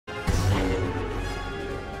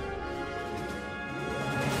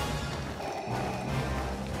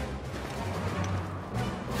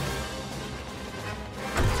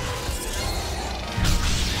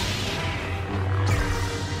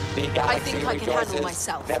I think I can handle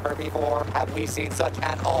myself. Never before have we seen such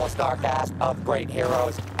an all-star cast of great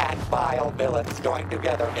heroes and vile villains joined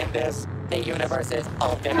together in this, the universe's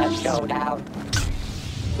ultimate showdown.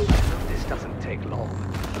 This doesn't take long.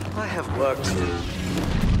 I have work to do.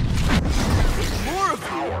 More of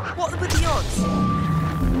you? What were the odds?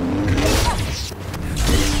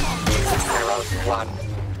 Heroes 1,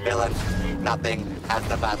 villains nothing as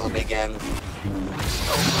the battle begins.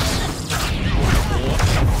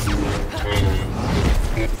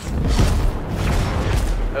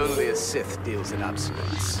 Only a Sith deals in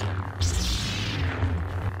absolutes.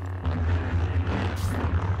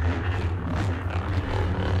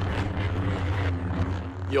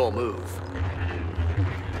 Your move.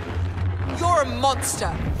 You're a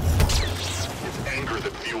monster! It's anger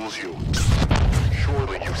that fuels you.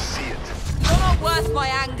 Surely you see it. You're not worth my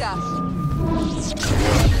anger!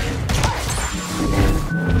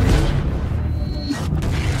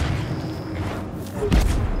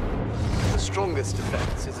 The strongest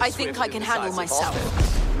defense is a I think I can handle myself.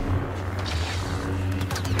 offense.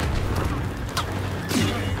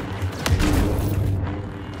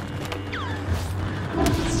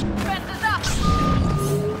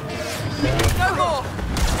 No more!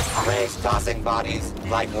 Rays tossing bodies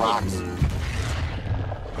like rocks.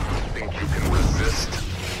 Think you can resist?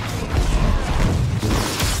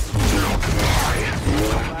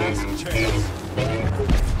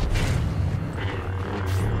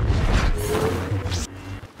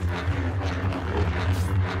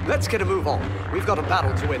 Let's get a move on. We've got a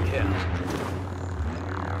battle to win here.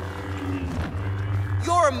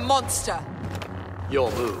 You're a monster!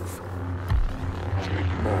 Your move.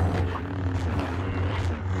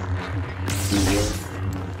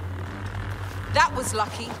 That was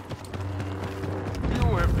lucky.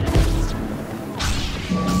 You're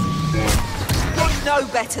no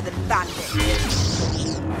better than Bandit.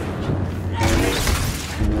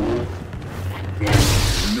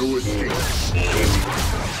 No escape.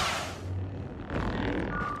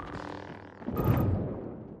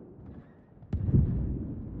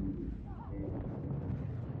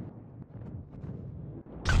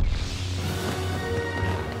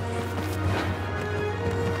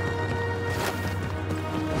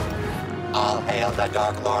 All hail the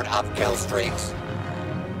Dark Lord of Kill Streaks.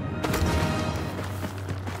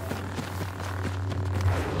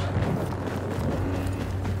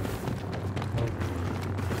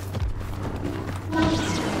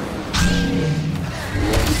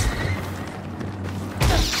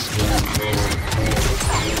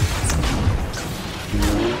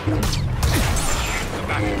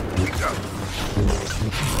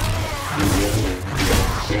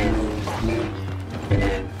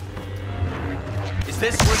 Is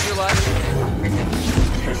this what you like?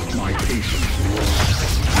 Test my patience.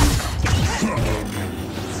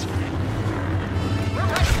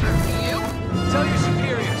 Tell your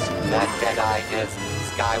superiors. That Jedi is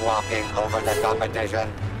skywalking over the competition.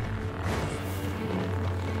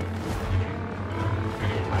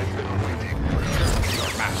 I've been waiting.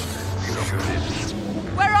 Your master.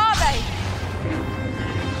 Where are they?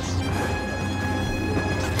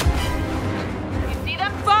 You see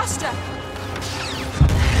them? Faster!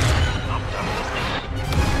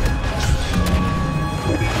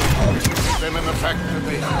 Them in the fact that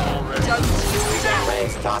they have already. Don't you dare!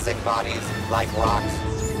 Rays tossing bodies like rocks.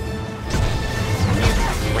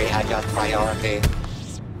 Readjust priority.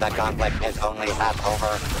 The conflict is only half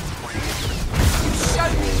over. Show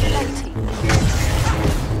me plenty.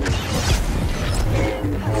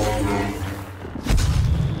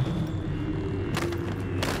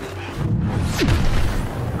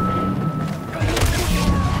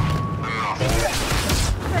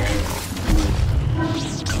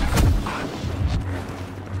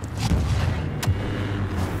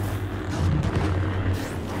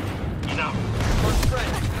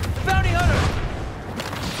 Bounty hunter!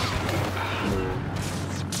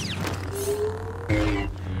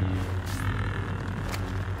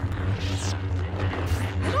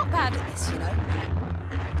 You're not bad at this, you know.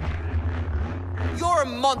 You're a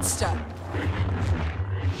monster!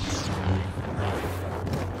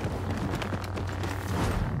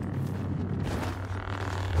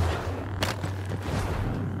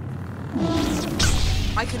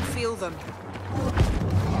 I can feel them.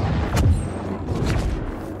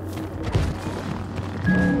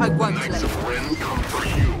 I won't let Knights you. of Ren come for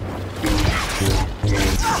you.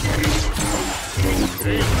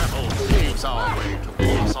 These rebels paves our way to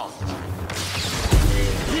Coruscant.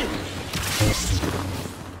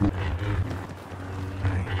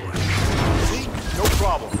 See? No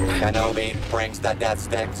problem. Kenobi brings the death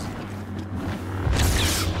sticks.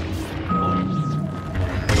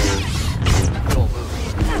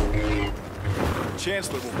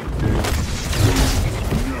 Chancellor will be...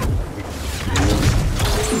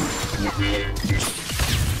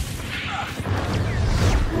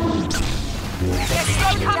 Get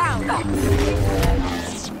slowed down!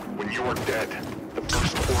 When you are dead, the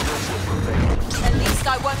First Order will prevail. At least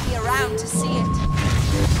I won't be around to see it.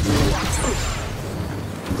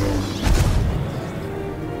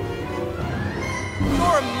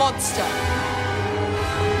 You're a monster!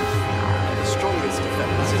 The strongest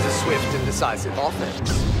defense is a swift and decisive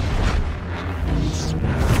offense.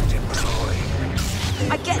 Deploy.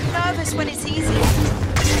 I get nervous when it's easy.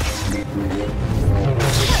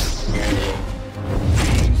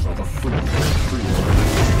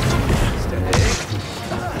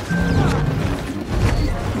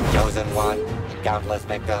 Chosen one, countless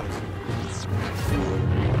victims.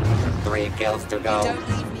 3 kills to You go. don't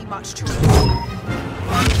leave me much choice.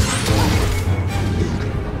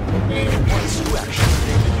 Once you actually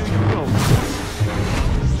think to do your own.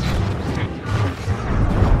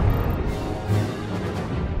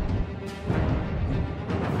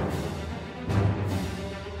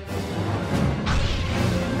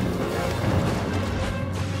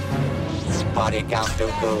 Body count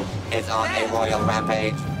Dooku is on a royal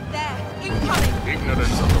rampage. There, incoming!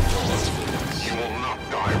 Ignorance of the Force. You will not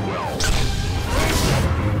die well.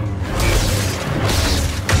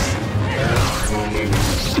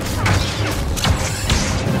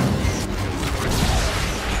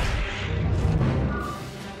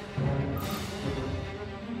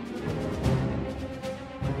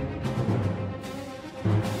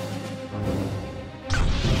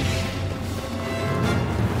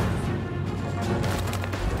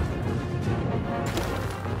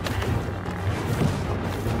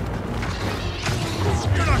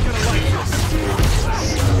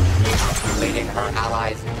 Leading her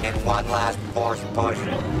allies in one last forced push.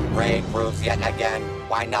 Rey proves yet again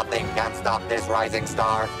why nothing can stop this rising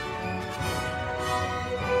star.